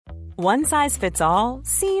One size fits all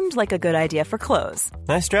seemed like a good idea for clothes.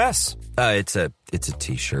 Nice dress. It's a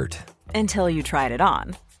t-shirt. Until you tried it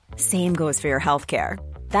on. Same goes for your healthcare.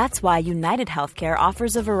 That's why United Healthcare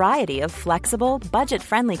offers a variety of flexible,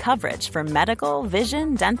 budget-friendly coverage for medical,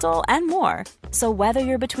 vision, dental, and more. So whether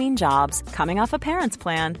you're between jobs, coming off a parent's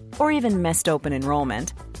plan, or even missed open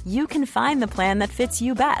enrollment, you can find the plan that fits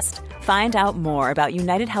you best. Find out more about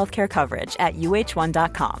United Healthcare coverage at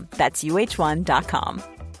uh1.com. That's uh1.com.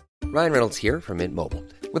 Ryan Reynolds here from Mint Mobile.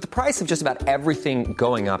 With the price of just about everything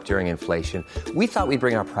going up during inflation, we thought we'd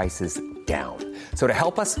bring our prices down. So to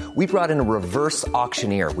help us, we brought in a reverse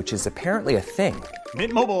auctioneer, which is apparently a thing.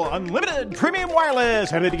 Mint Mobile Unlimited Premium Wireless.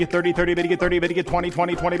 How to get 30, 30, how to get 30, how to get 20,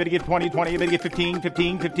 20, 20, how to get 20, 20, how to get 15,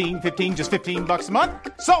 15, 15, 15, just $15 a month?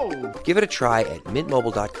 Sold! Give it a try at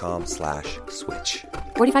mintmobile.com/switch.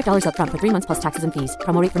 $45 up front for 3 months plus taxes and fees.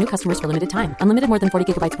 Promo rate for new customers for limited time. Unlimited more than 40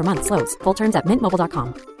 gigabytes per month. Slows full terms at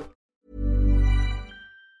mintmobile.com.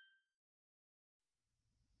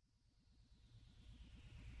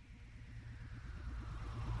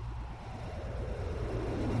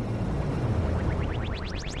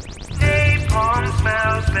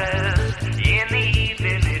 Smells best in the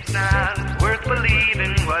evening. It's not worth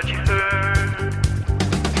believing what you heard.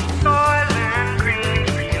 Soil and cream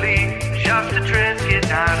freely, just a Triscuit,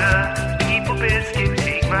 not a people biscuit.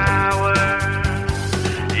 Take my word.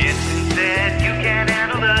 If instead you can't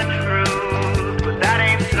handle the truth, but that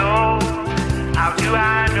ain't so. How do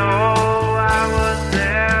I know I was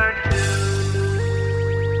there too?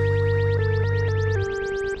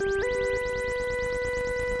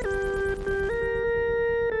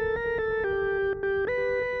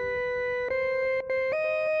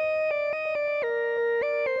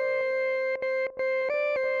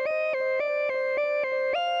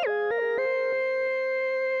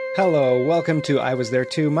 Hello, welcome to I Was There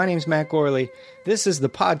Too. My name's Matt Gorley. This is the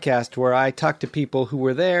podcast where I talk to people who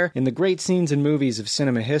were there in the great scenes and movies of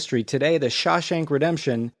cinema history. Today, The Shawshank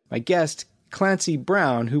Redemption. My guest, Clancy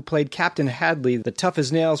Brown, who played Captain Hadley, the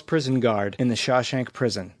tough-as-nails prison guard in the Shawshank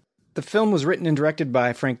prison. The film was written and directed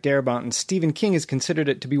by Frank Darabont, and Stephen King has considered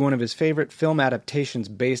it to be one of his favorite film adaptations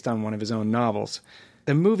based on one of his own novels.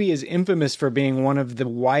 The movie is infamous for being one of the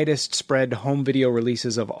widest spread home video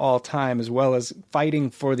releases of all time, as well as fighting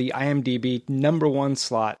for the IMDb #1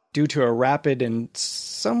 slot due to a rapid and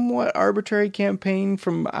somewhat arbitrary campaign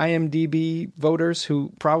from IMDb voters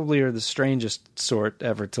who probably are the strangest sort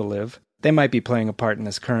ever to live. They might be playing a part in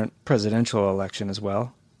this current presidential election as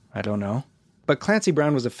well. I don't know. But Clancy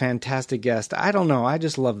Brown was a fantastic guest. I don't know, I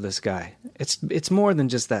just love this guy. It's more than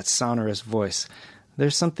just that sonorous voice.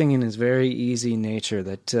 There's something in his very easy nature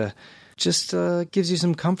that just gives you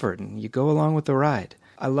some comfort, and you go along with the ride.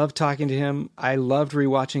 I love talking to him. I loved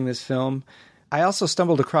rewatching this film. I also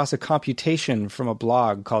stumbled across a computation from a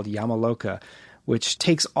blog called Yamaloka, which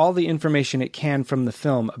takes all the information it can from the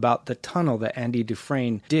film about the tunnel that Andy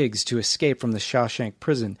Dufresne digs to escape from the Shawshank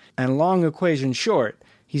prison. And long equation short,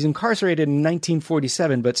 he's incarcerated in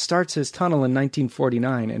 1947, but starts his tunnel in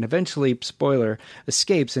 1949, and eventually, spoiler,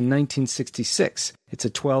 escapes in 1966. It's a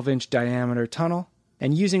 12-inch diameter tunnel,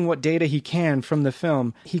 and using what data he can from the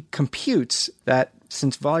film, he computes that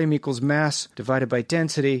since volume equals mass divided by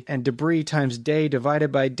density, and debris times day divided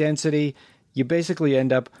by density, you basically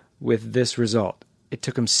end up with this result. It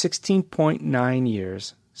took him 16.9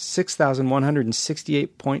 years,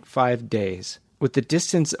 6,168.5 days, with the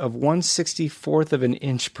distance of 1/64th of an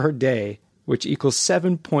inch per day, which equals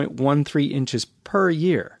 7.13 inches per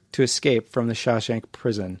year, to escape from the Shawshank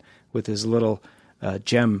prison with his little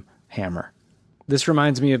gem hammer. This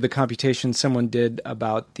reminds me of the computation someone did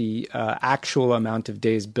about the actual amount of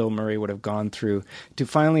days Bill Murray would have gone through to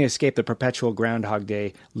finally escape the perpetual Groundhog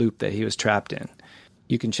Day loop that he was trapped in.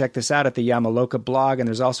 You can check this out at the Yamaloka blog, and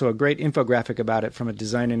there's also a great infographic about it from a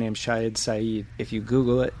designer named Shahid Saeed if you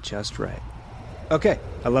Google it just right. Okay,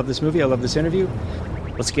 I love this movie, I love this interview.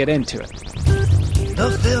 Let's get into it.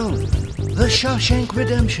 The film, The Shawshank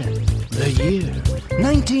Redemption. The year,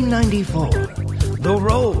 1994. The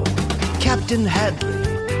role, Captain Hadley.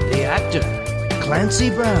 The actor, Clancy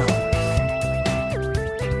Brown.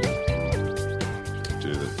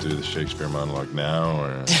 Do the Shakespeare monologue now,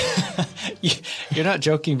 or You're not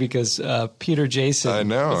joking because Peter Jason. I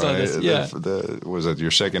know. Was on this. Yeah. Was that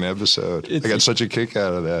your second episode? I got such a kick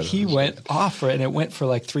out of that. He went off for it, and it went for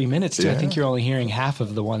like 3 minutes. Too. Yeah. I think you're only hearing half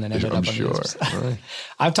of the one that ended up on sure. the episode.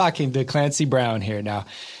 I'm talking to Clancy Brown here now.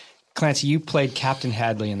 Clancy, you played Captain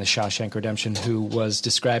Hadley in The Shawshank Redemption, who was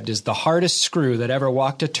described as the hardest screw that ever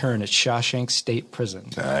walked a turn at Shawshank State Prison.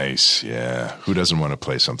 Nice, yeah. Who doesn't want to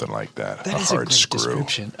play something like that? That a is hard a great screw.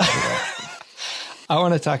 description. I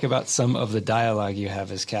want to talk about some of the dialogue you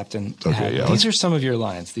have as Captain Hadley. Yeah. These are some of your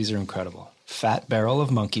lines. These are incredible. Fat barrel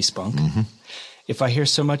of monkey spunk. Mm-hmm. If I hear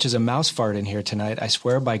so much as a mouse fart in here tonight, I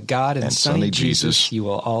swear by God and sunny Jesus, you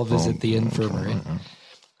will all visit the infirmary.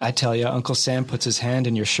 I tell you, Uncle Sam puts his hand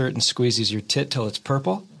in your shirt and squeezes your tit till it's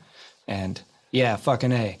purple. And, yeah,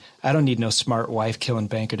 fucking A, I don't need no smart wife-killing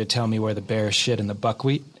banker to tell me where the bear is shit in the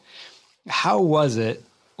buckwheat. How was it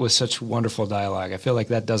with such wonderful dialogue? I feel like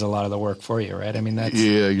that does a lot of the work for you, right? I mean, that's...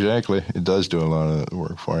 Yeah, exactly. It does do a lot of the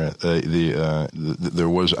work for you.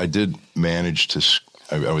 I did manage to...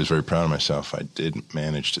 I was very proud of myself. I did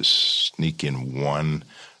manage to sneak in one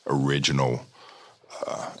original,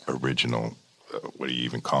 what do you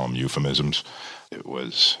even call them, euphemisms? It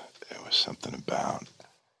was something about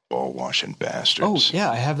ball-washing bastards. Oh,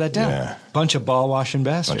 yeah, I have that down. Yeah. Bunch of ball-washing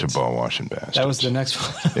bastards. Bunch of ball-washing bastards. That was the next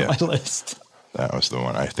one on my list. That was the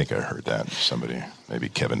one. I think I heard that. Somebody, maybe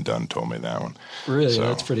Kevin Dunn told me that one. Really?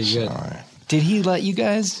 That's pretty good. Did he let you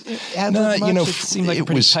guys add that much? It seemed like a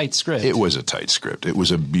pretty tight script. It was a tight script. It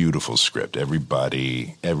was a beautiful script.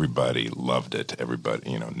 Everybody loved it.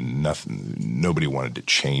 Everybody, nobody wanted to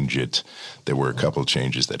change it. There were a couple of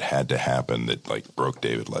changes that had to happen that like broke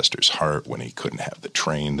David Lester's heart when he couldn't have the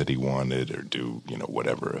train that he wanted or do,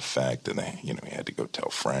 whatever effect. And he had to go tell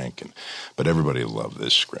Frank. But everybody loved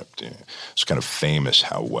this script. It's kind of famous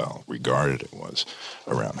how well regarded it was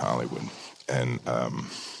around Hollywood. And,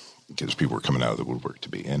 because people were coming out of the woodwork to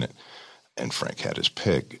be in it, and Frank had his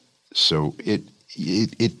pick, so it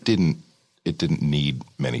didn't need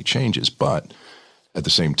many changes. But at the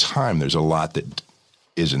same time, there's a lot that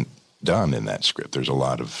isn't done in that script. There's a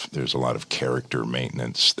lot of character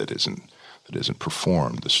maintenance that isn't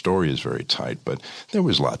performed. The story is very tight, but there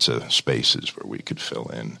was lots of spaces where we could fill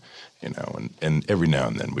in, and every now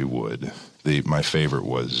and then we would. My favorite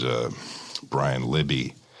was Brian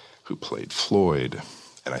Libby, who played Floyd.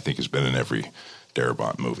 And I think he's been in every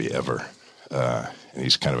Darabont movie ever. And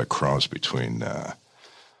he's kind of a cross between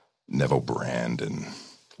Neville Brand and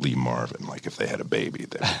Lee Marvin. Like if they had a baby,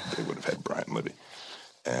 they would have had Brian Libby.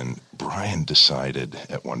 And Brian decided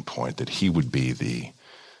at one point that he would be the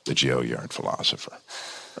jail yard philosopher,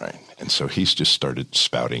 right? And so he's just started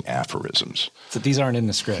spouting aphorisms. So these aren't in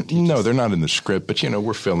the script? No, they're not in the script. But,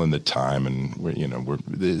 we're filling the time, and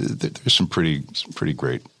there's some pretty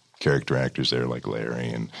great character actors there like Larry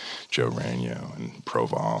and Joe Ragno and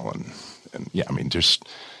Proval and yeah, I mean, just,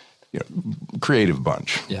 creative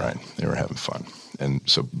bunch, right? They were having fun. And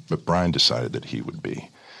so, but Brian decided that he would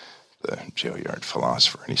be the jail yard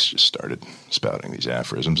philosopher, and he just started spouting these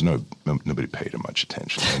aphorisms. Nobody paid him much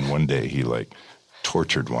attention. And one day he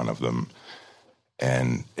tortured one of them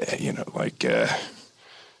and,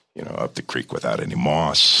 up the creek without any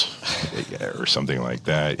moss or something like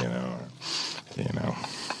that,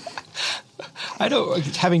 I don't.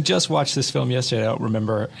 Having just watched this film yesterday, I don't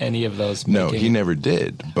remember any of those. No, he never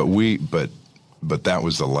did. But that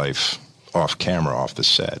was the life off camera, off the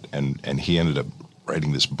set, and he ended up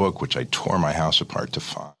writing this book, which I tore my house apart to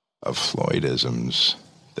find, of Floydisms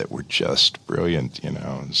that were just brilliant.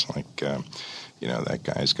 It's like, that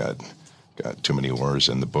guy's got too many oars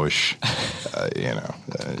in the bush.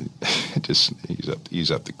 Just he's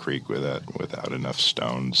up the creek without enough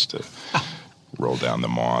stones to roll down the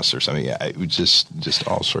moss or something. Yeah, it was just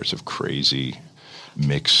all sorts of crazy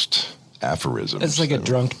mixed aphorisms. It's like a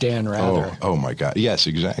drunk Dan Rather. Oh my God. Yes,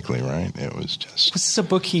 exactly, right. It was just... Was this a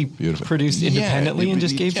book he produced independently and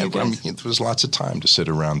just gave you guys? There was lots of time to sit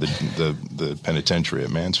around the penitentiary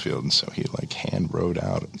at Mansfield, and so he hand wrote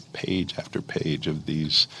out page after page of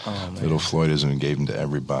these little Floydisms and gave them to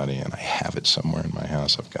everybody, and I have it somewhere in my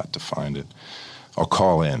house. I've got to find it. I'll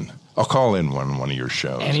call in one of your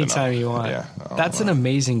shows. Anytime you want. Yeah, that's an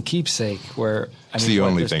amazing keepsake. It's the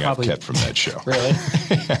only thing I've kept from that show. Really?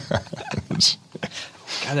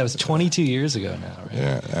 God, that was 22 years ago now, right?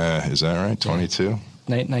 Yeah. Is that right? 22?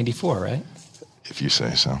 94, right? If you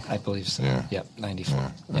say so. I believe so. Yeah. Yep,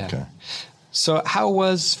 94. Yeah. Okay. So how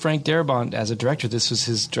was Frank Darabont as a director? This was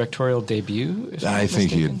his directorial debut? I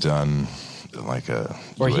think he had done...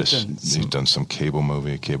 he's done some cable horror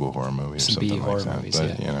movie, some or something B-horror like that. Movies,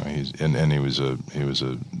 but he was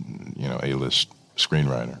a A-list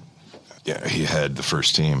screenwriter. Yeah, he had the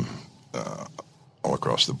first team all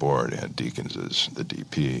across the board. He had Deakins as the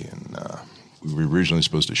DP, and we were originally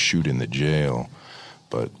supposed to shoot in the jail,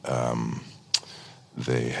 but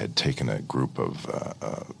they had taken a group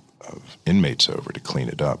of inmates over to clean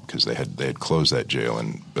it up because they had closed that jail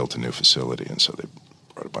and built a new facility, and so they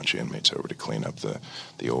brought a bunch of inmates over to clean up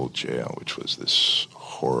the old jail, which was this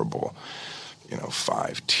horrible,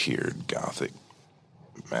 5-tiered Gothic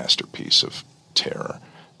masterpiece of terror.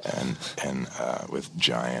 and with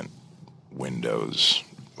giant windows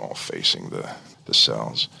all facing the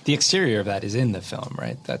cells. The exterior of that is in the film,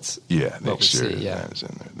 right? That's the what exterior we see, is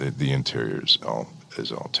in there. The interior is all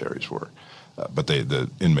Terry's work, but the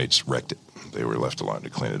inmates wrecked it. They were left alone to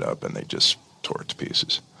clean it up, and they just tore it to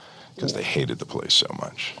pieces because they hated the place so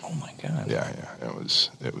much. Oh my God! Yeah, it was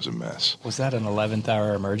a mess. Was that an 11th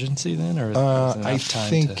hour emergency then, or was it enough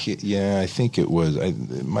time I think it was.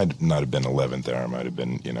 It might not have been 11th hour. It might have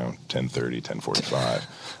been 10:30, 10:45,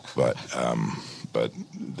 but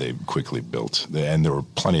they quickly built, and there were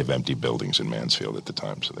plenty of empty buildings in Mansfield at the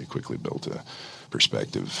time, so they quickly built a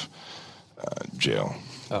perspective jail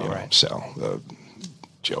cell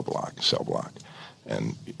block,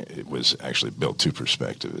 and it was actually built to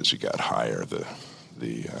perspective. As you got higher,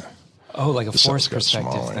 like a force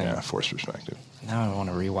perspective smaller, thing. Yeah, force perspective. Now I want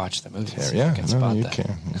to rewatch the movie. So Yeah, I can spot you that.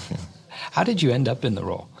 can. How did you end up in the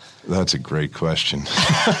role? That's a great question.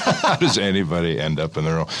 How does anybody end up in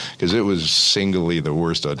the role? Because it was singly the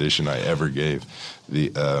worst audition I ever gave.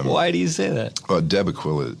 Why do you say that? Well, Deb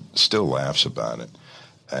Aquila still laughs about it,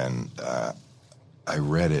 and I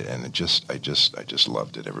read it, and I just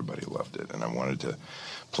loved it. Everybody loved it, and I wanted to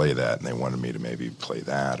play that, and they wanted me to maybe play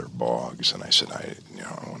that or Boggs, and I said, I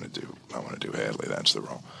want to do Hadley. That's the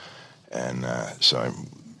role, and so I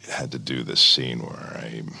had to do this scene where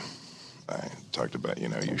I talked about,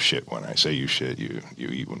 you shit when I say you shit, you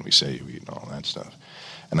eat when we say you eat, and all that stuff.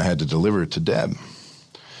 And I had to deliver it to Deb.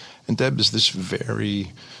 And Deb is this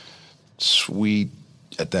very sweet,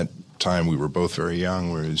 at that time we were both very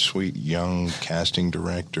young, we were a sweet young casting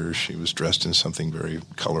director. She was dressed in something very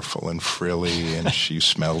colorful and frilly, and she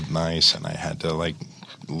smelled nice, and I had to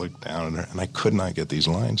look down at her, and I could not get these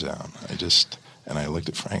lines out. And I looked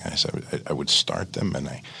at Frank, and I said, I would start them, and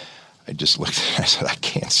I just looked at her, I said, I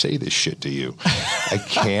can't say this shit to you. I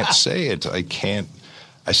can't say it. I can't.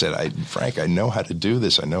 I said, Frank, I know how to do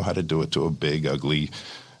this. I know how to do it to a big, ugly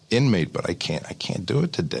inmate, but I can't do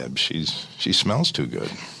it to Deb. She smells too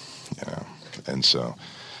good, And so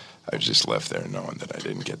I just left there knowing that I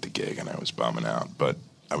didn't get the gig, and I was bumming out. But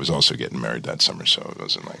I was also getting married that summer, so it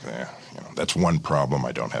wasn't like that. That's one problem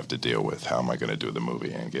I don't have to deal with. How am I going to do the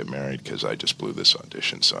movie and get married? Because I just blew this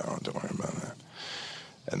audition, so I don't have to worry about that.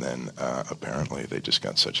 And then apparently they just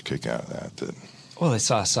got such a kick out of that. Well, they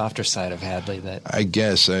saw a softer side of Hadley that... I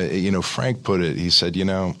guess, Frank put it, he said,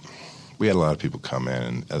 we had a lot of people come in,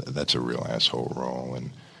 and that's a real asshole role.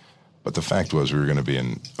 But the fact was we were going to be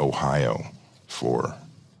in Ohio for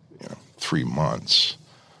 3 months,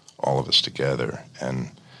 all of us together,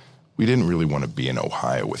 and we didn't really want to be in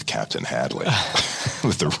Ohio with Captain Hadley,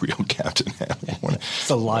 with the real Captain Hadley. It's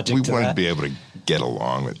the logic we to wanted that. to be able to get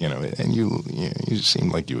along with, and you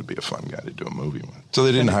seemed like you would be a fun guy to do a movie with. So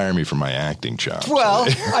they didn't hire me for my acting chops. Well,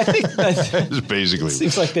 I think that's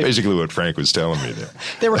basically what Frank was telling me there.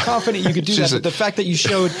 They were confident you could do that, but the fact that you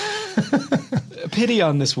showed pity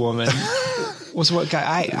on this woman was what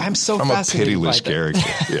I'm so fascinated by. I'm a pitiless character.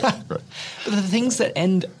 Yeah, right. But the things that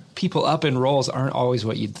end people up in roles aren't always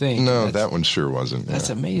what you'd think. No, that one sure wasn't. That's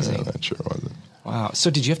amazing. Yeah, that sure wasn't. Wow. So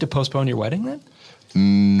did you have to postpone your wedding then?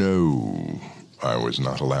 No, I was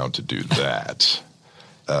not allowed to do that.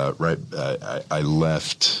 I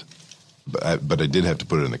left, but I did have to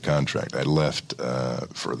put it in the contract. I left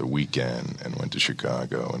for the weekend and went to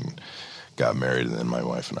Chicago and got married, and then my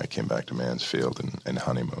wife and I came back to Mansfield and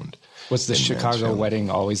honeymooned. Was the Chicago Mansfield. Wedding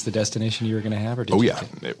always the destination you were going to have? Or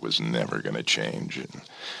It was never going to change.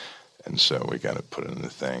 And so we got to put it in the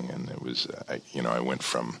thing, and it was, I went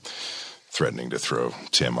from threatening to throw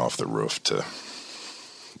Tim off the roof to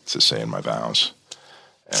saying my vows,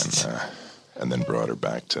 and then brought her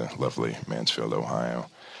back to lovely Mansfield, Ohio.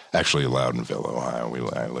 Actually, Loudonville, Ohio.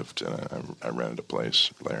 I lived. I rented a place.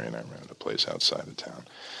 Larry and I rented a place outside of town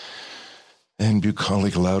in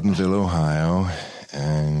bucolic Loudonville, Ohio,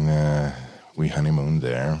 and we honeymooned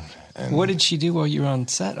there. And what did she do while you were on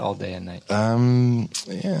set all day and night?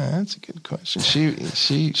 Yeah, that's a good question.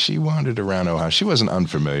 She wandered around Ohio. She wasn't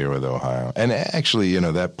unfamiliar with Ohio, and actually,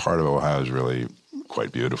 that part of Ohio is really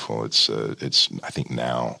quite beautiful. It's I think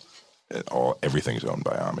now everything's owned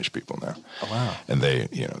by Amish people now. Oh, wow! And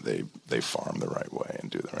they farm the right way and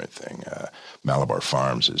do the right thing. Malabar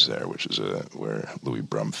Farms is there, which is where Louis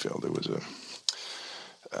Brumfield, who was a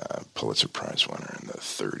Pulitzer Prize winner in the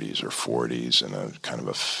 30s or 40s, and a kind of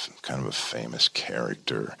a famous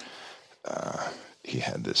character. He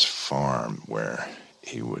had this farm where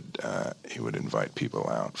he would invite people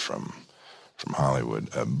out from Hollywood.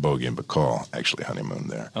 Bogey and Bacall actually honeymooned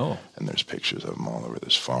there. Oh, and there's pictures of him all over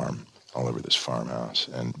this farmhouse.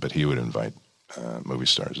 But he would invite movie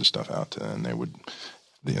stars and stuff out, and they would.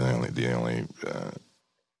 The only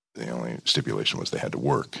the only stipulation was they had to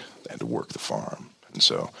work. They had to work the farm. And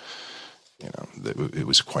so, it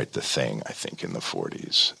was quite the thing, I think, in the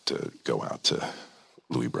 40s to go out to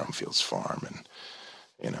Louis Brumfield's farm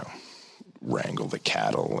and, wrangle the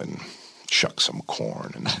cattle and shuck some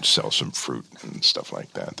corn and sell some fruit and stuff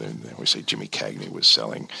like that. They always say Jimmy Cagney was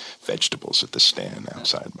selling vegetables at the stand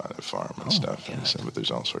outside by the farm and stuff. And so, but there's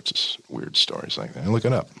all sorts of weird stories like that. Look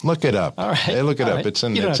it up. All right. Hey, look it up. Right. It's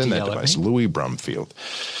in that device. Louis Brumfield,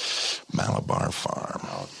 Malabar Farm.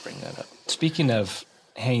 I'll bring that up. Speaking of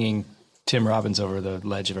hanging Tim Robbins over the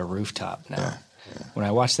ledge of a rooftop now, when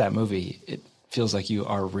I watched that movie, it feels like you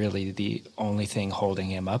are really the only thing holding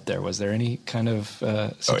him up there. Was there any kind of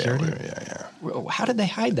security? Oh, How did they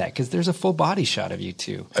hide that? Because there's a full body shot of you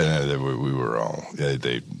two. We were all, they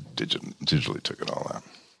digitally took it all out.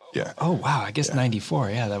 Yeah. Oh, wow. I guess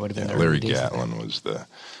 94. Yeah, that would have been the Larry Gatlin was the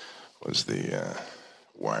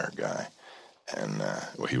wire guy. And,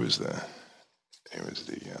 he was the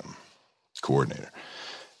coordinator.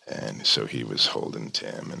 And so he was holding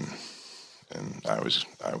Tim and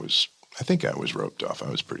I think I was roped off. I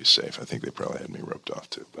was pretty safe. I think they probably had me roped off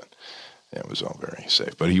too, but it was all very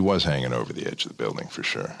safe. But he was hanging over the edge of the building for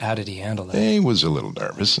sure. How did he handle that? He was a little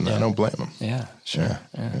nervous, and I don't blame him. Yeah, sure.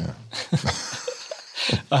 Yeah.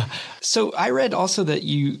 So I read also that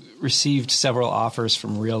you received several offers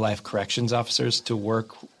from real-life corrections officers to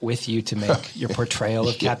work with you to make your portrayal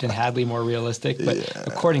of Captain Hadley more realistic. But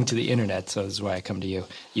according to the internet, so this is why I come to you,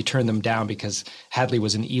 you turned them down because Hadley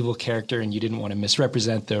was an evil character and you didn't want to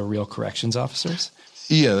misrepresent the real corrections officers?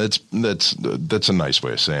 Yeah, that's a nice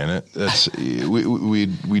way of saying it. That's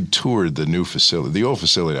we toured the new facility, the old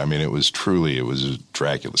facility. I mean, it was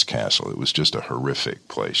Dracula's castle. It was just a horrific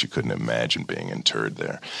place. You couldn't imagine being interred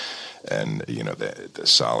there, and the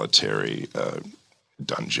solitary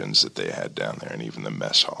dungeons that they had down there, and even the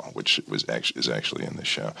mess hall, which is actually in the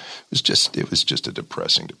show. It was just a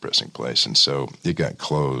depressing place, and so it got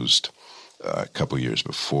closed a couple years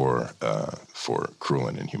before for cruel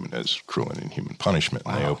and inhuman punishment.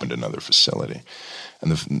 Wow. And they opened another facility,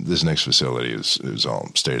 and this next facility is all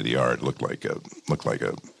state of the art. Looked like a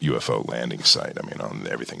UFO landing site. I mean,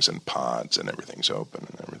 everything's in pods and everything's open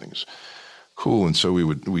and everything's cool. And so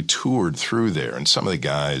we toured through there, and some of the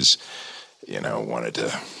guys, wanted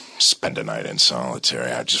to spend a night in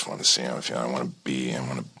solitary. I just want to see how I feel. I want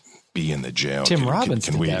to be in the jail. Tim Robbins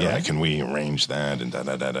did that, right? Can we arrange that? And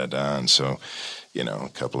da-da-da-da-da. And so, a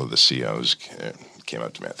couple of the COs came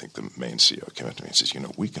up to me. I think the main CO came up to me and says,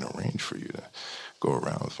 we can arrange for you to go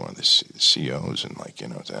around with one of the COs. And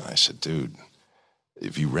and I said, dude,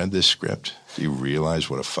 if you read this script, do you realize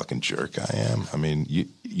what a fucking jerk I am? I mean,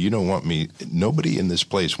 you don't want me, nobody in this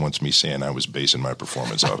place wants me saying I was basing my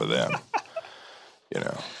performance off of them.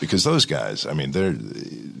 Because those guys, I mean,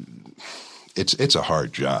 it's a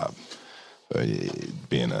hard job,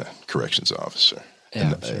 being a corrections officer,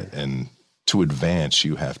 and to advance,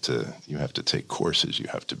 you have to take courses. You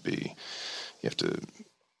have to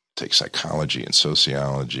take psychology and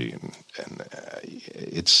sociology, and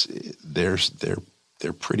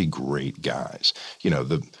they're pretty great guys.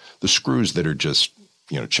 The screws that are just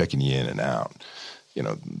checking you in and out.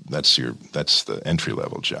 That's the entry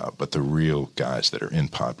level job. But the real guys that are in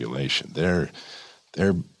population, they're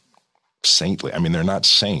saintly. I mean, they're not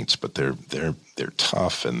saints, but they're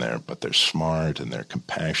tough, but they're smart and they're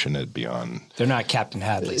compassionate beyond. They're not Captain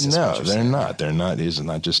Hadley's. No, they're not. They're not. He's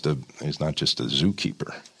not just a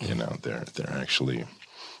zookeeper.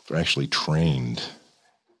 They're actually trained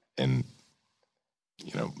in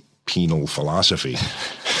penal philosophy,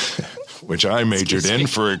 which I majored in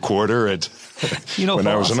for a quarter at when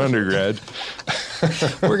I was an undergrad.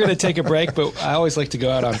 We're going to take a break, but I always like to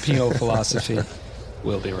go out on penal philosophy.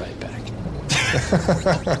 We'll be right back.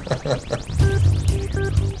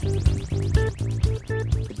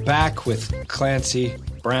 Back with Clancy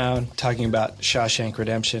Brown talking about Shawshank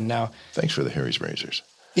Redemption. Now, thanks for the Harry's razors.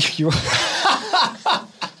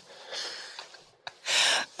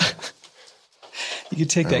 You can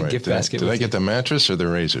take that gift basket. Did I get the mattress or the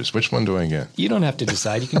razors? Which one do I get? You don't have to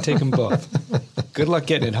decide. You can take them both. Good luck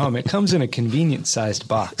getting it home. It comes in a convenient-sized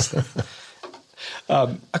box.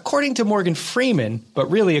 According to Morgan Freeman, but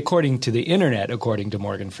really according to the internet, according to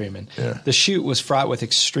Morgan Freeman, the shoot was fraught with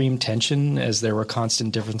extreme tension as there were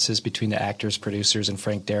constant differences between the actors, producers, and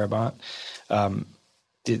Frank Darabont.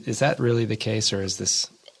 Is that really the case, or is this?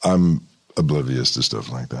 I'm oblivious to stuff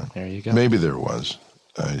like that. There you go. Maybe there was.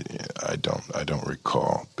 I don't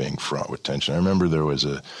recall being fraught with tension. I remember there was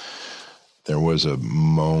a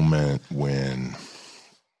moment when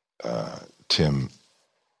Tim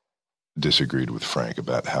disagreed with Frank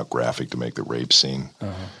about how graphic to make the rape scene.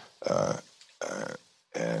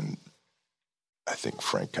 And I think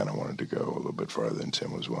Frank kind of wanted to go a little bit farther than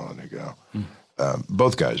Tim was willing to go.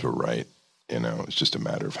 Both guys were right. It's just a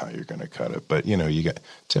matter of how you're going to cut it. But, you got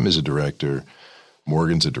Tim is a director.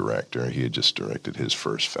 Morgan's a director. He had just directed his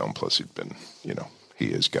first film. Plus he'd been, he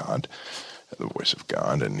is God, the voice of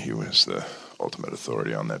God. And he was the ultimate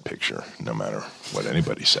authority on that picture, no matter what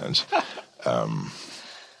anybody says.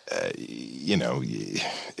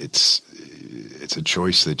 It's a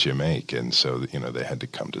choice that you make. And so, they had to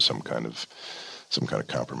come to some kind of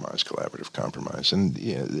compromise, collaborative compromise. And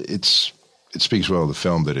it speaks well of the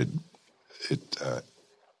film that it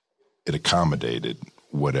accommodated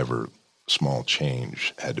whatever small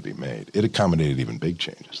change had to be made. It accommodated even big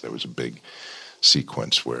changes. There was a big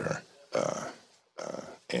sequence where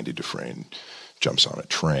Andy Dufresne jumps on a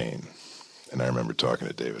train, and I remember talking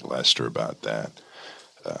to David Lester about that,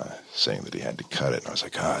 saying that he had to cut it. And I was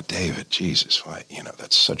like, David, Jesus, why?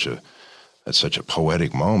 That's such a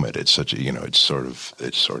poetic moment. It's such a, it's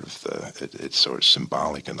sort of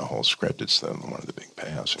symbolic in the whole script. It's one of the big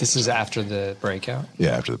payoffs. This is after the breakout?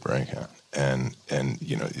 Yeah, after the breakout. And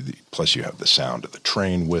plus you have the sound of the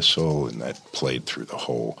train whistle, and that played through the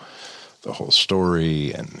whole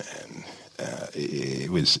story, and it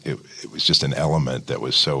was just an element that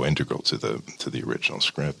was so integral to the original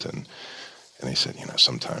script. And he said,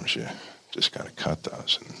 sometimes you just got to cut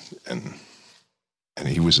those, and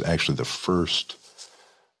he was actually the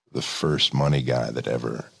first money guy that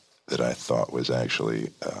I thought was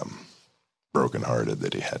actually brokenhearted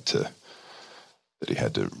that he had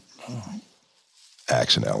to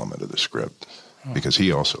axe an element of the script, because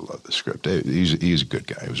he also loved the script. He's a good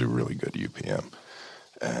guy. He was a really good UPM,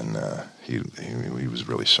 and he was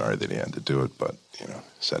really sorry that he had to do it, but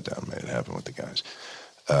sat down and made it happen with the guys.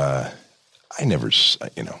 I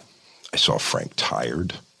saw Frank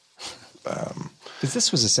tired. Because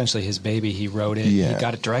this was essentially his baby. He wrote it. Yeah. He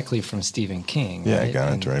got it directly from Stephen King. Yeah, right? I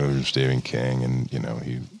got it directly from Stephen King, and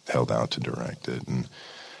he held out to direct it. And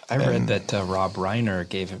I read that Rob Reiner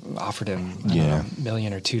offered him $1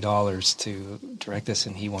 million or $2 million to direct this,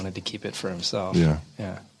 and he wanted to keep it for himself. Yeah.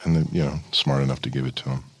 And then, smart enough to give it to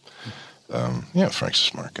him. Frank's a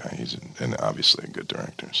smart guy. He's and obviously a good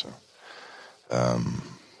director. So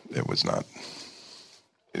it was not.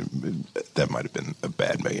 That might have been a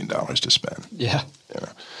bad $1 million to spend. Yeah.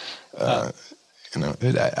 I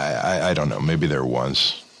don't know. Maybe there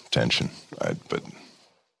was tension, but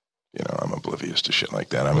I'm oblivious to shit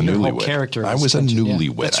like that. I'm a newlywed. I was a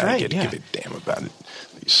newlywed. Yeah. That's right. I get to give a damn about it.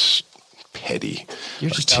 These petty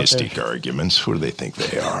artistic arguments. Who do they think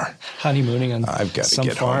they are? Honeymooning on I've got to some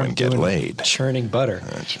get farm home and get laid. Churning butter.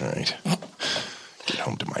 That's right. Get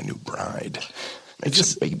home to my new bride. Make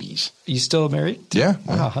some babies. You still married? Yeah.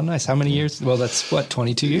 Wow, how nice. How many years? Well, that's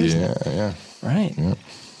 22 years? Yeah. Right. Yeah.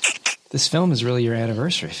 This film is really your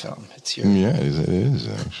anniversary film. It's your... Yeah, it is.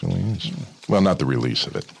 It actually is. Well, not the release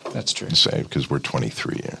of it. That's true. Say, because we're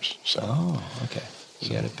 23 years. So. Oh, okay. You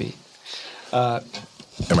got it beat. Am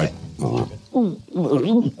I...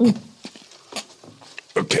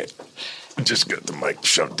 Okay. I just got the mic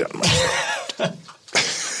shoved down my throat.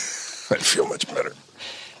 I feel much better.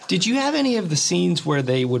 Did you have any of the scenes where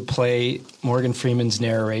they would play Morgan Freeman's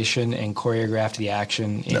narration and choreograph the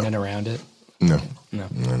action in and around it? No. No.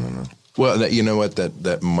 Well, you know what?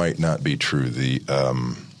 That might not be true. The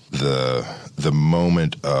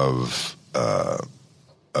moment of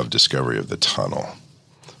discovery of the tunnel,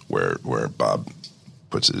 where Bob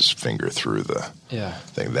puts his finger through the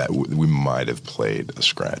thing, that we might have played a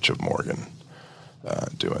scratch of Morgan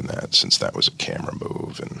doing that, since that was a camera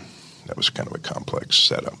move and that was kind of a complex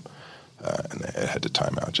setup, and it had to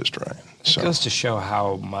time out just right. It goes to show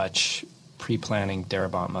how much pre-planning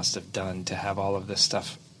Darabont must have done to have all of this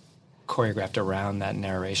stuff choreographed around that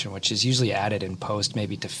narration, which is usually added in post,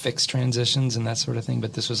 maybe to fix transitions and that sort of thing.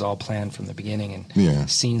 But this was all planned from the beginning, and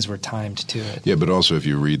scenes were timed to it. Yeah, but also if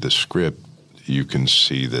you read the script, you can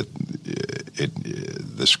see that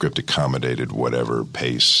the script accommodated whatever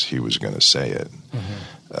pace he was going to say it.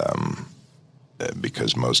 Mm-hmm.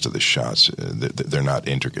 Because most of the shots, they're not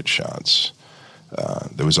intricate shots.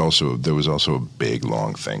 There was also a big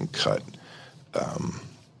long thing cut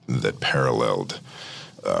that paralleled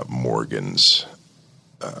Morgan's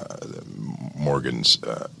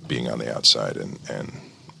being on the outside and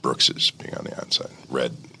Brooks's being on the outside.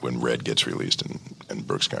 When Red gets released and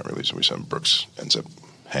Brooks got released, and we saw Brooks ends up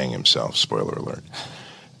hanging himself. Spoiler alert.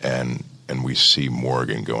 And we see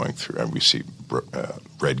Morgan going through, and we see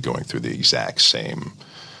Red going through the exact same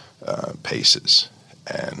paces,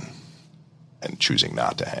 and choosing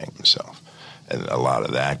not to hang himself. And a lot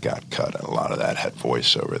of that got cut, and a lot of that had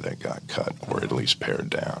voiceover that got cut, or at least pared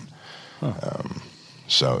down. Huh.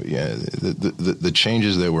 So yeah, the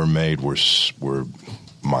changes that were made were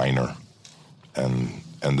minor, and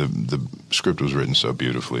the script was written so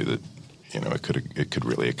beautifully that it could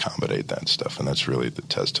really accommodate that stuff, and that's really the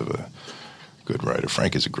test of a good writer.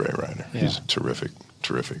 Frank is a great writer. Yeah. He's a terrific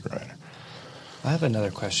writer. I have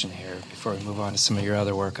another question here before we move on to some of your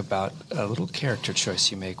other work about a little character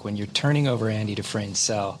choice you make. When you're turning over Andy Dufresne's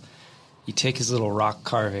cell, you take his little rock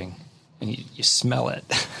carving and you smell it.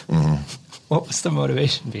 Mm-hmm. What was the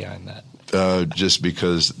motivation behind that? Just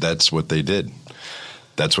because that's what they did.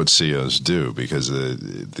 That's what COs do, because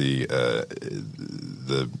the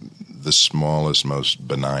smallest, most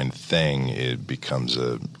benign thing, it becomes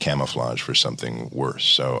a camouflage for something worse.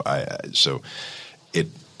 So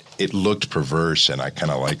it looked perverse, and I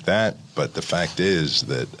kind of like that. But the fact is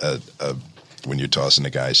that when you're tossing a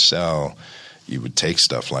guy's cell, you would take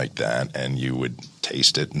stuff like that and you would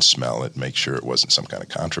taste it and smell it, make sure it wasn't some kind of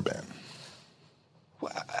contraband.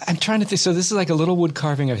 I'm trying to think. So this is like a little wood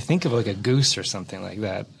carving. I think of like a goose or something like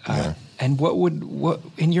that. Yeah. And what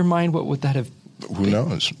in your mind? What would that have? Who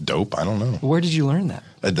knows? Dope. I don't know. Where did you learn that?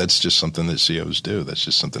 That's just something that COs do. That's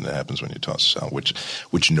just something that happens when you toss a cell,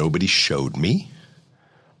 which nobody showed me,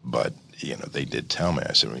 but they did tell me.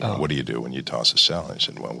 I said, what do you do when you toss a cell? And I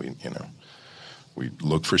said, well, we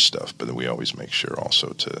look for stuff, but then we always make sure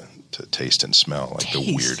also to taste and smell like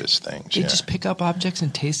the weirdest things. They just pick up objects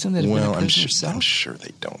and taste them? I'm sure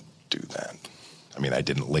they don't do that. I mean, I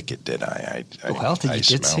didn't lick it, did I? You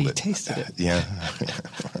did say you tasted it. Yeah.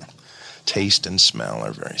 Taste and smell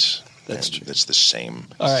are very. That's true. It's the same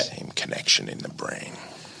connection in the brain.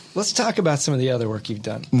 Let's talk about some of the other work you've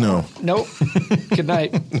done. No. Nope. Good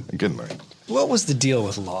night. Good night. What was the deal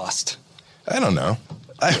with Lost? I don't know.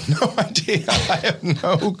 I have no idea. I have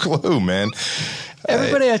no clue, man.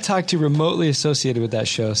 Everybody I talked to remotely associated with that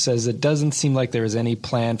show says it doesn't seem like there was any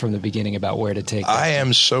plan from the beginning about where to take it. I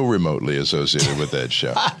am so remotely associated with that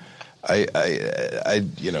show.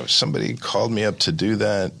 Somebody called me up to do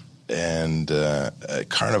that, and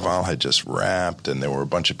Carnival had just wrapped, and there were a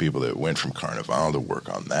bunch of people that went from Carnival to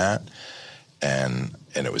work on that, and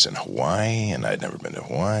it was in Hawaii, and I'd never been to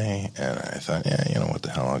Hawaii, and I thought, what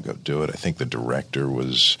the hell, I'll go do it. I think the director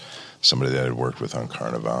was somebody that I had worked with on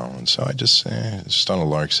Carnival, and so I just on a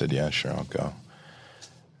lark said, yeah, sure, I'll go.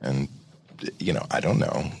 And, I don't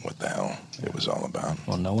know what the hell it was all about.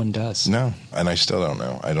 Well, no one does. No, and I still don't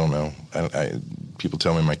know. I don't know. People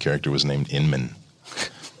tell me my character was named Inman.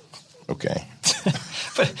 Okay.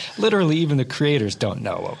 But literally even the creators don't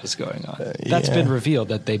know what was going on. That's been revealed,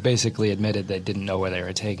 that they basically admitted they didn't know where they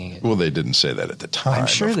were taking it. Well, they didn't say that at the time. I'm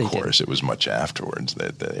sure they did. Of course, it was much afterwards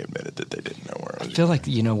that they admitted that they didn't know where it was. I feel like,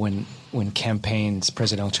 when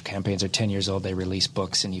presidential campaigns are 10 years old, they release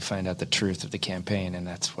books and you find out the truth of the campaign, and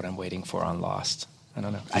that's what I'm waiting for on Lost. I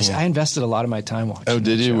don't know. I invested a lot of my time watching. Oh,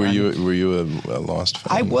 did you? Were you a Lost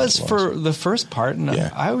fan? I was for the first part, and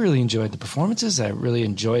I really enjoyed the performances. I really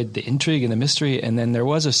enjoyed the intrigue and the mystery. And then there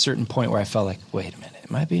was a certain point where I felt like, wait a minute,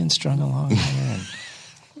 am I being strung along here?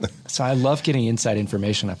 So I love getting inside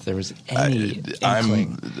information if there was any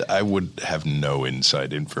inkling. I would have no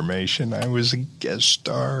inside information. I was a guest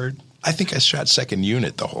star. I think I shot second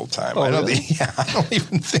unit the whole time. Oh, I don't really? I don't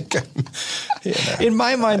even think I'm. In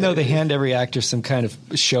my mind, though, they hand every actor some kind of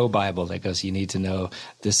show Bible that goes, you need to know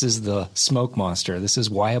this is the smoke monster. This is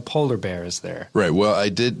why a polar bear is there. Right. Well, I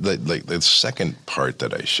did like the second part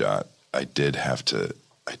that I shot. I did have to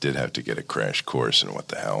get a crash course in what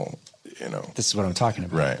the hell. This is what I'm talking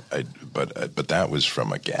about. Right. But that was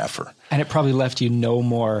from a gaffer. And it probably left you no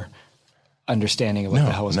more understanding of what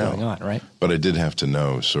the hell was going on, right? But I did have to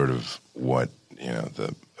know sort of what,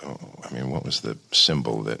 what was the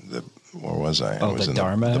symbol where was I? Oh, was the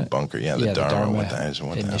Dharma? The bunker. Yeah, the Dharma.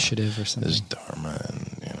 What initiative or something. Is Dharma,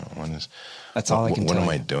 and, what is... That's all I can tell you. What am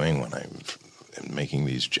I doing when I'm making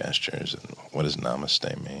these gestures, and what does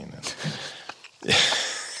namaste mean?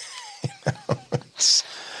 It's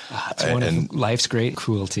one of life's great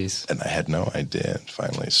cruelties. And I had no idea.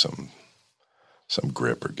 Finally, some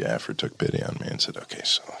grip or gaffer took pity on me and said, okay,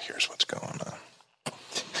 so here's what's going on.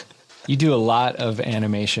 You do a lot of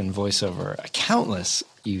animation voiceover. Countless.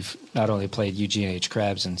 You've not only played Eugene H.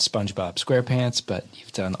 Krabs and SpongeBob SquarePants, but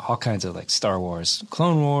you've done all kinds of like Star Wars,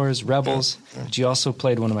 Clone Wars, Rebels. Yeah. But you also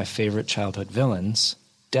played one of my favorite childhood villains,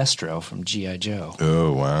 Destro from G.I. Joe.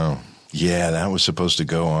 Oh, wow. Yeah, that was supposed to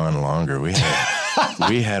go on longer. We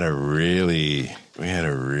had a really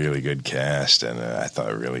good cast, and I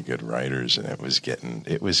thought really good writers, and it was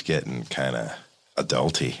getting kind of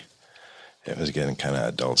adulty. It was getting kind of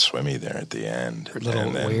Adult Swimmy there at the end. A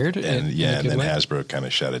little weird? And then Hasbro kind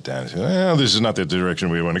of shut it down and said, well, this is not the direction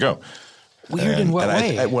we want to go. Weird in what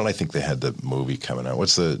way? I think they had the movie coming out.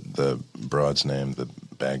 What's the broad's name? The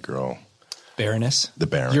bad girl. Baroness? The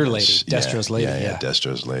Baroness. Your lady. Destro's lady. Yeah,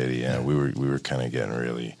 Destro's lady. Yeah. We were kind of getting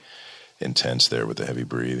really intense there with the heavy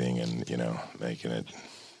breathing and,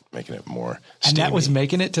 making it more steamy. And that was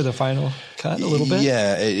making it to the final cut a little bit?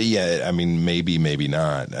 Yeah. I mean, maybe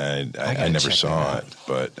not. I never saw it,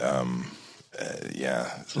 but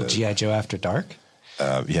yeah. Little G.I. Joe After Dark?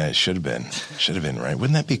 Yeah, it should have been. Right?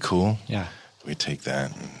 Wouldn't that be cool? Yeah. We take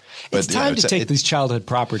that. It's time to take these childhood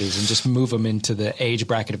properties and just move them into the age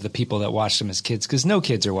bracket of the people that watched them as kids, because no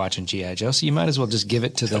kids are watching G.I. Joe, so you might as well just give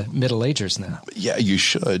it to the middle-agers now. Yeah, you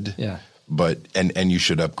should. Yeah. But and you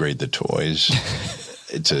should upgrade the toys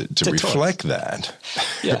to reflect that.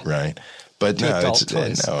 Yeah. Right? But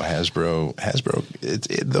Hasbro.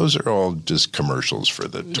 Those are all just commercials for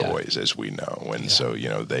the toys, as we know, and so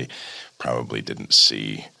they probably didn't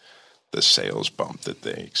see the sales bump that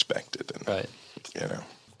they expected, and right.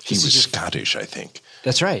 He was Scottish, I think.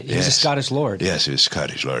 That's right. He was a Scottish lord. Yes, he was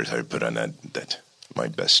Scottish lord. I put on that my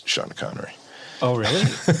best Sean Connery. Oh, really?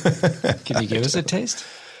 Can you give us a taste?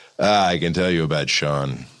 I can tell you about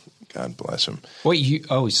Sean. God bless him. Wait,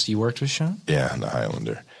 so you worked with Sean? Yeah, the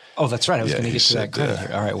Highlander. Oh, that's right. I was going to get to that credit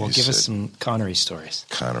here. All right, well, give us some Connery stories.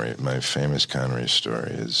 Connery, my famous Connery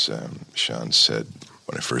story is Sean said,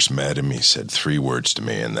 when I first met him, he said 3 words to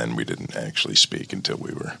me, and then we didn't actually speak until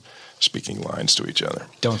we were speaking lines to each other.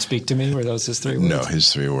 Don't speak to me? Were those his 3 words? No,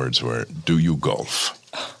 his 3 words were, do you golf?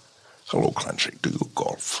 Hello, Clancy, do you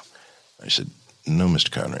golf? I said, no,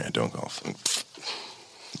 Mr. Connery, I don't golf. And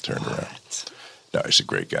turned around. No, he's a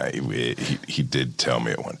great guy. He did tell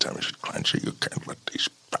me at one time, he said, Clancy, you can't let these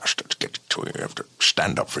bastards get to you. You have to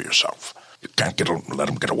stand up for yourself. You can't let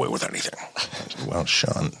them get away with anything. I said, well,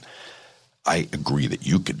 Sean, I agree that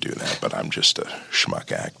you could do that, but I'm just a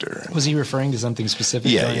schmuck actor. Was he referring to something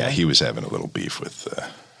specific? Yeah. He was having a little beef with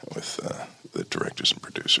the directors and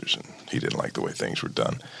producers, and he didn't like the way things were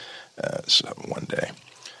done so one day.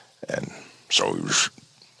 And so he was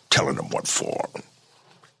telling them what for, and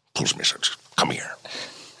pulls me and says, come here.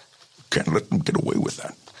 Can't let them get away with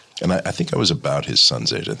that. And I think I was about his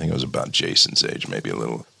son's age. I think I was about Jason's age, maybe a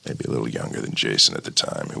little younger than Jason at the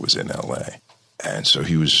time, who was in L.A. And so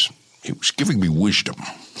he was giving me wisdom.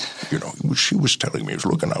 He was telling me, he was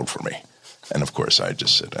looking out for me. And of course, I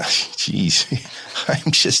just said, geez,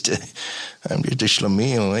 I'm just a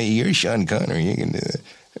schlemiel. Hey, you're Sean Connery. You can do it.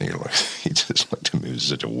 And he just looked at me with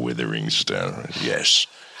such a withering stare. Yes,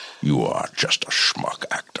 you are just a schmuck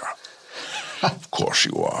actor. Of course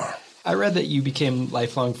you are. I read that you became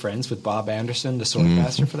lifelong friends with Bob Anderson, the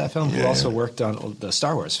swordmaster for that film, who also worked on the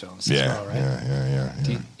Star Wars films as well, right?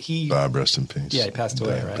 Yeah. Bob, rest in peace. Yeah, he passed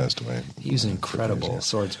away, right? Passed away. He was an incredible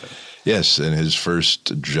swordsman. Yes, and his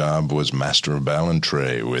first job was Master of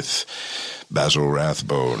Ballantrae with Basil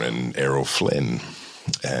Rathbone and Errol Flynn.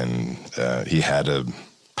 And he had a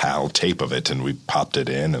PAL tape of it, and we popped it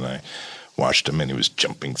in, and I watched him, and he was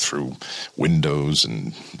jumping through windows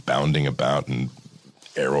and bounding about, and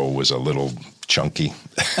Errol was a little chunky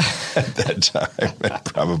at that time and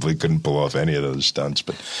probably couldn't pull off any of those stunts.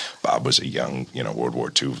 But Bob was a young, World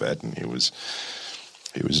War II vet, and he was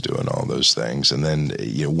doing all those things. And then,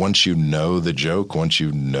 once you know the joke, once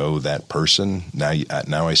you know that person,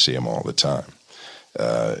 now I see him all the time.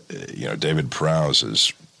 David Prowse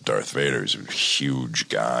is Darth Vader. He's a huge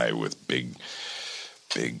guy with big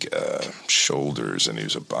shoulders, and he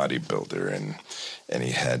was a bodybuilder, and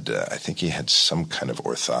he had I think he had some kind of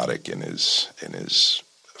orthotic in his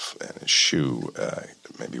shoe.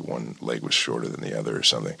 Maybe one leg was shorter than the other or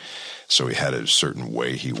something. So he had a certain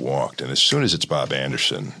way he walked, and as soon as it's Bob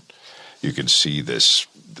Anderson, you can see this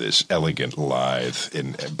elegant lithe.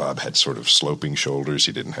 And Bob had sort of sloping shoulders.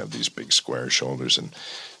 He didn't have these big square shoulders, and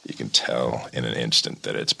you can tell in an instant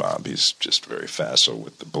that it's Bob. He's just very facile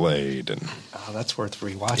with the blade, and that's worth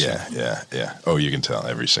rewatching. Yeah. Oh, you can tell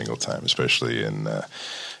every single time, especially in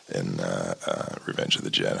Revenge of the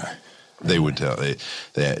Jedi. They would tell.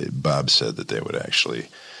 Bob said that they would actually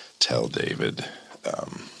tell David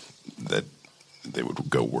that they would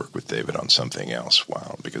go work with David on something else.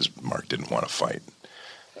 Because Mark didn't want to fight.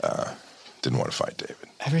 Didn't want to fight David.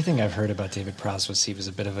 Everything I've heard about David Prowse was he was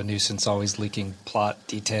a bit of a nuisance, always leaking plot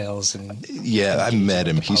details. And I met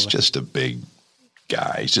him. He's just a big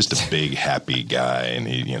guy. He's just a big, happy guy. And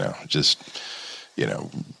he,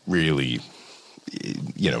 really,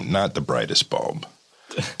 not the brightest bulb,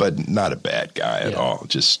 but not a bad guy at all.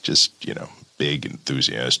 Just big,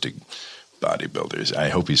 enthusiastic bodybuilders. I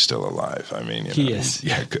hope he's still alive. I mean, he is.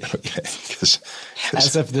 Yeah, good. Okay.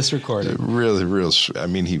 As of this recording, really, real. I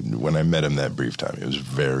mean, when I met him that brief time, he was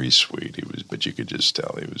very sweet. But you could just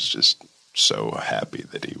tell he was just so happy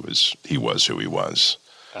that he was who he was,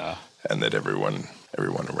 and that everyone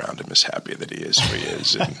around him is happy that he is who he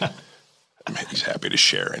is, and he's happy to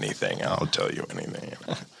share anything. I'll tell you anything.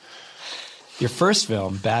 Your first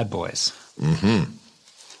film, Bad Boys. Mm-hmm.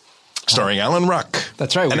 Starring Alan Ruck.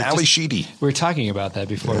 That's right. And Ali Sheedy. We were talking about that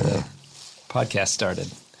before the podcast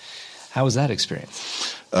started. How was that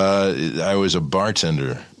experience? I was a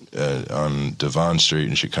bartender on Devon Street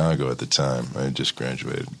in Chicago at the time. I had just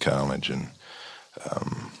graduated college and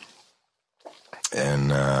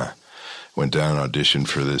went down and auditioned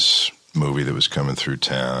for this movie that was coming through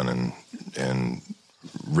town and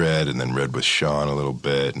read with Sean a little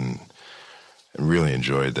bit and really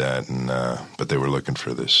enjoyed that. And but they were looking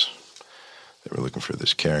for this. They were looking for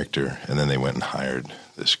this character, and then they went and hired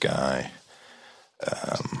this guy.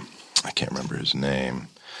 I can't remember his name,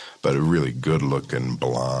 but a really good-looking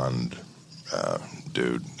blonde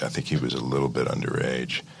dude. I think he was a little bit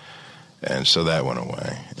underage, and so that went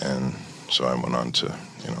away. And so I went on to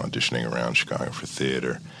auditioning around Chicago for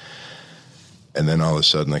theater. And then all of a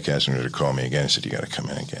sudden, the casting director called me again and said, "You got to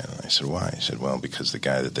come in again." And I said, "Why?" He said, "Well, because the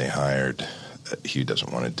guy that they hired, he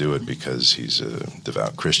doesn't want to do it because he's a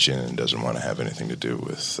devout Christian and doesn't want to have anything to do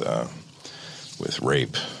with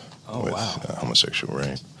rape, homosexual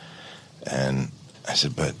rape." And I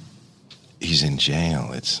said, "But he's in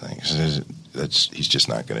jail. It's like he's just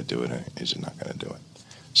not going to do it. He's just not going to do it."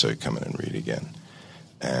 So he come in and read again,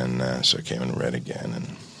 and so I came and read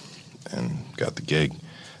again and got the gig.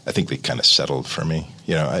 I think they kind of settled for me.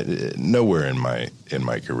 Nowhere in my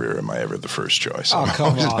career am I ever the first choice.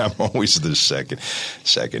 I'm always the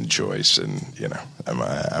second choice, and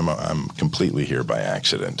I'm completely here by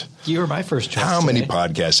accident. You were my first choice. How many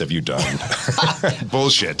podcasts have you done?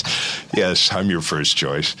 Bullshit. Yes, I'm your first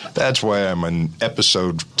choice. That's why I'm on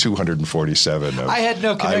episode 247. I had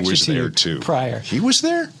no connection I was to there you too. Prior. He was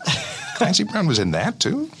there. Clancy Brown was in that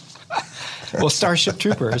too. Well, Starship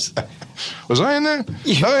Troopers. Was I in there?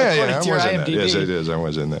 Yeah, I was your in IMDb. there. Yes, I did. I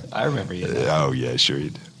was in there. I remember you. Oh, yeah, sure you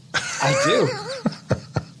did. I do.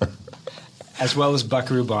 As well as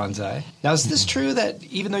Buckaroo Banzai. Now, is this true that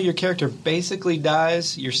even though your character basically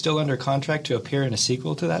dies, you're still under contract to appear in a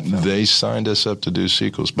sequel to that film? They signed us up to do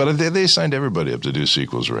sequels. But they signed everybody up to do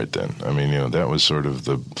sequels right then. I mean, that was sort of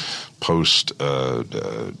the post-Star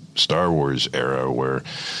Wars era where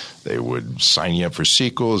they would sign you up for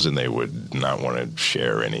sequels, and they would not want to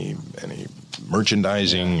share any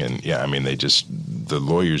merchandising. Yeah. And I mean, the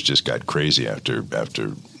lawyers just got crazy after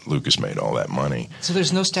Lucas made all that money. So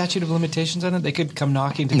there's no statute of limitations on it? They could come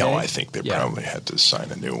knocking today? No, I think they probably had to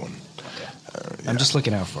sign a new one. Okay. I'm just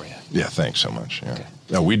looking out for you. Yeah, thanks so much. Yeah. Okay.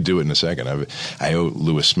 No, we'd do it in a second. I owe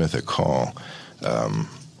Lewis Smith a call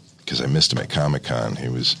because I missed him at Comic-Con.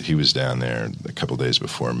 He was down there a couple days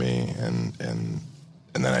before me, and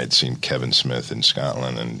then I had seen Kevin Smith in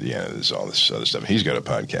Scotland, and there's all this other stuff. He's got a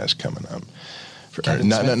podcast coming up.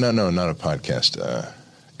 Not a podcast.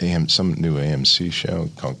 Some new AMC show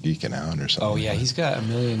called Geeking Out or something. Oh yeah, he's got a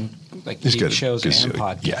million geek shows and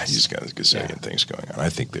podcasts. Yeah, he's got a gazillion things going on. I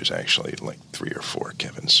think there's actually like 3 or 4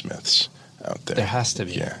 Kevin Smiths out there. There has to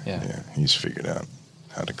be. Yeah. He's figured out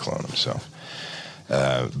how to clone himself.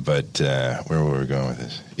 But where were we going with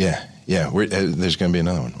this? Yeah. There's going to be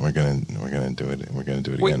another one. We're going to do it. We're going to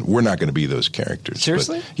do it again. We're not going to be those characters.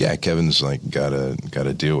 Seriously? But, Kevin's got a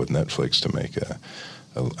deal with Netflix to make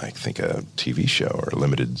I think a TV show or a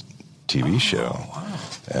limited TV show. Wow.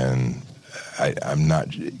 And I'm not.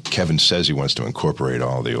 Kevin says he wants to incorporate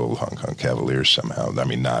all the old Hong Kong Cavaliers somehow. I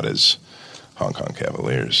mean, not as Hong Kong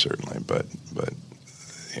Cavaliers certainly, but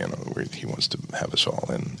he wants to have us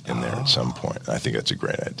all in there at some point. I think that's a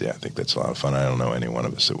great idea. I think that's a lot of fun. I don't know any one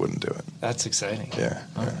of us that wouldn't do it. That's exciting. Yeah.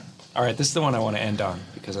 All right, this is the one I want to end on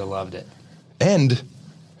because I loved it. End?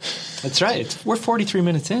 That's right. We're 43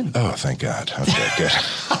 minutes in. Oh, thank God. Okay,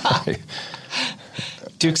 good.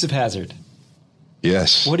 Dukes of Hazzard.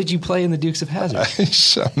 Yes. What did you play in the Dukes of Hazzard?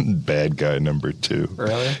 Some bad guy number 2.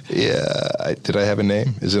 Really? Yeah. Did I have a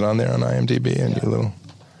name? Is it on there on IMDb? And your little...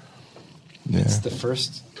 Yeah. It's the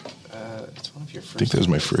first... it's one of your first... I think that was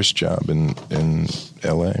my first job in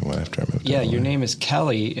L.A. after I moved to LA. Your name is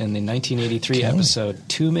Kelly in the 1983 episode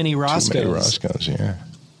Too Many Roscoes. Too Many Roscoes, yeah.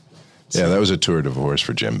 Yeah, that was a tour de force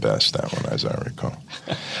for Jim Best, that one, as I recall.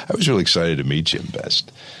 I was really excited to meet Jim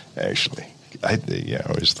Best, actually. I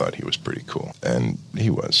always thought he was pretty cool. And he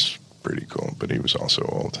was pretty cool, but he was also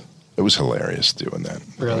old. It was hilarious doing that.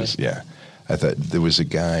 Really? I thought there was a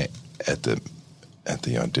guy at the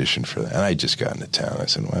audition for that, and I just got into town. I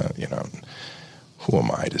said, well, who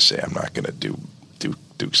am I to say I'm not going to do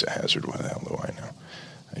Dukes of Hazzard? What the hell do I know?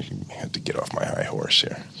 I had to get off my high horse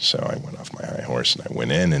here. So I went off my high horse, and I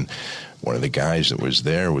went in, and one of the guys that was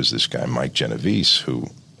there was this guy, Mike Genovese, who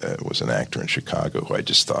was an actor in Chicago who I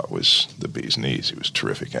just thought was the bee's knees. He was a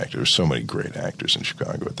terrific actor. There were so many great actors in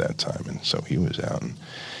Chicago at that time. And so he was out,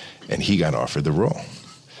 and he got offered the role.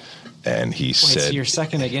 And he said... so you're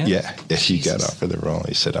second again? Yeah. He got offered the role.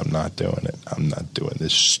 He said, I'm not doing it. I'm not doing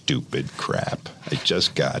this stupid crap. I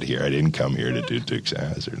just got here. I didn't come here to do Dukes of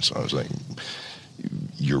Hazzard. So I was like,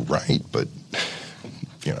 you're right, but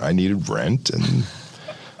I needed rent, and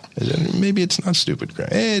maybe it's not stupid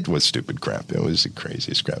crap. It was stupid crap. It was the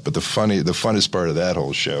craziest crap. But the funnest part of that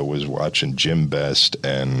whole show was watching Jim Best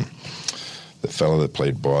and the fellow that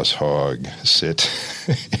played Boss Hogg sit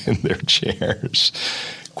in their chairs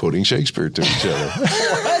quoting Shakespeare to each other.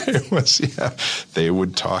 What? It was, they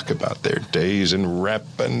would talk about their days in rep,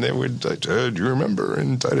 and they would, do you remember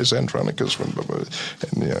in Titus Andronicus? And,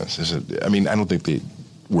 I mean, I don't think they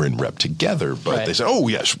were in rep together, but they said, oh,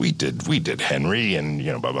 yes, we did Henry, and,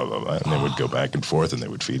 blah, blah, blah, blah. And they would go back and forth, and they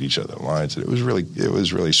would feed each other lines. And it was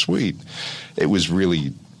really sweet. It was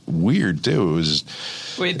really weird, too. It was...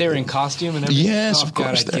 Wait, they were in costume and everything? Yes, of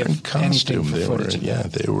course, they're in costume. They were, it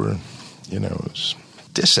was...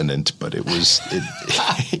 dissonant, but it was,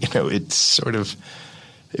 it's sort of,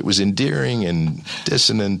 it was endearing and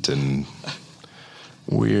dissonant and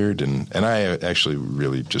weird, and I actually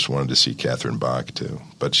really just wanted to see Catherine Bach too,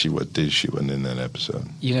 but she wasn't in that episode.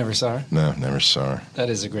 You never saw her? No, never saw her. That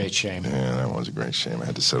is a great shame. Yeah, that was a great shame. I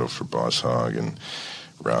had to settle for Boss Hogg and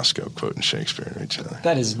Roscoe quoting Shakespeare to each other.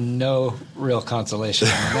 That is no real consolation.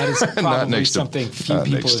 That is probably something few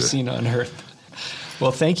people have seen on Earth.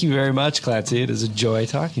 Well, thank you very much, Clancy. It is a joy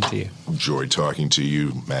talking to you. Joy talking to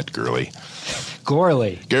you, Matt Gurley.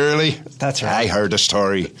 Gurley. That's right. I heard a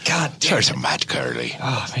story. God damn. There's a Matt Gurley.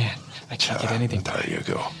 Oh, man. I can't get anything. There you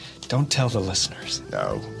go. Don't tell the listeners.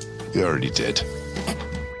 No, you already did.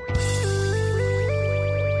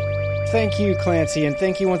 Thank you, Clancy, and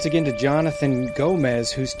thank you once again to Jonathan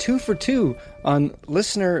Gomez, who's 2 for 2 on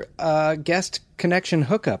listener guest connection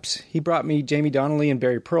hookups. He brought me Jamie Donnelly and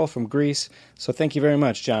Barry Pearl from Greece, so thank you very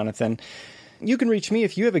much, Jonathan. You can reach me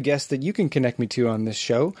if you have a guest that you can connect me to on this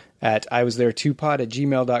show at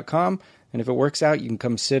iwasthere2pod@gmail.com, and if it works out, you can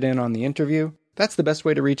come sit in on the interview. That's the best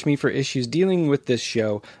way to reach me for issues dealing with this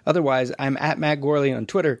show. Otherwise, I'm at Matt Gorley on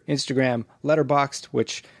Twitter, Instagram, Letterboxd,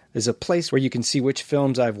 which is a place where you can see which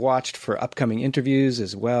films I've watched for upcoming interviews,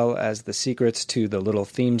 as well as the secrets to the little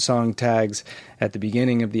theme song tags at the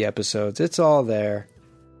beginning of the episodes. It's all there.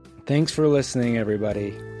 Thanks for listening,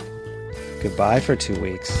 everybody. Goodbye for 2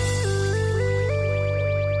 weeks.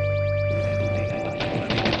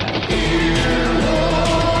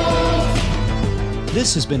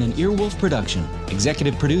 This has been an Earwolf production,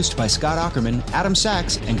 executive produced by Scott Aukerman, Adam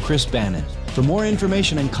Sachs, and Chris Bannon. For more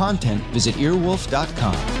information and content, visit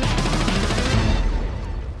earwolf.com.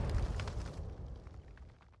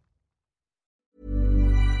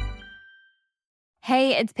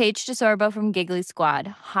 Hey, it's Paige DeSorbo from Giggly Squad.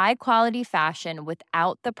 High quality fashion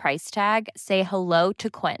without the price tag. Say hello to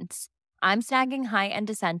Quince. I'm snagging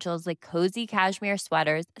high-end essentials like cozy cashmere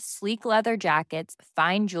sweaters, sleek leather jackets,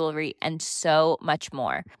 fine jewelry, and so much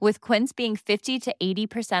more. With Quince being 50 to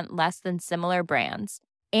 80% less than similar brands.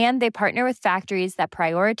 And they partner with factories that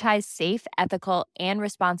prioritize safe, ethical, and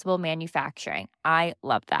responsible manufacturing. I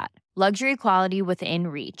love that. Luxury quality within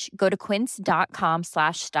reach. Go to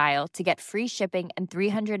quince.com/style to get free shipping and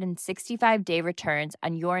 365-day returns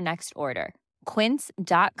on your next order.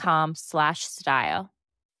 Quince.com/style.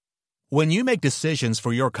 When you make decisions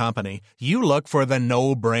for your company, you look for the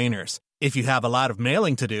no-brainers. If you have a lot of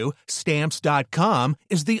mailing to do, Stamps.com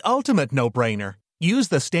is the ultimate no-brainer. Use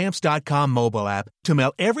the Stamps.com mobile app to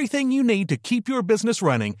mail everything you need to keep your business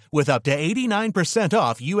running with up to 89%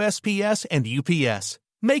 off USPS and UPS.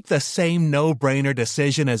 Make the same no-brainer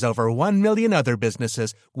decision as over 1 million other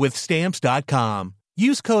businesses with Stamps.com.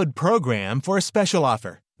 Use code PROGRAM for a special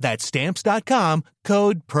offer. That's Stamps.com,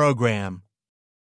 code PROGRAM.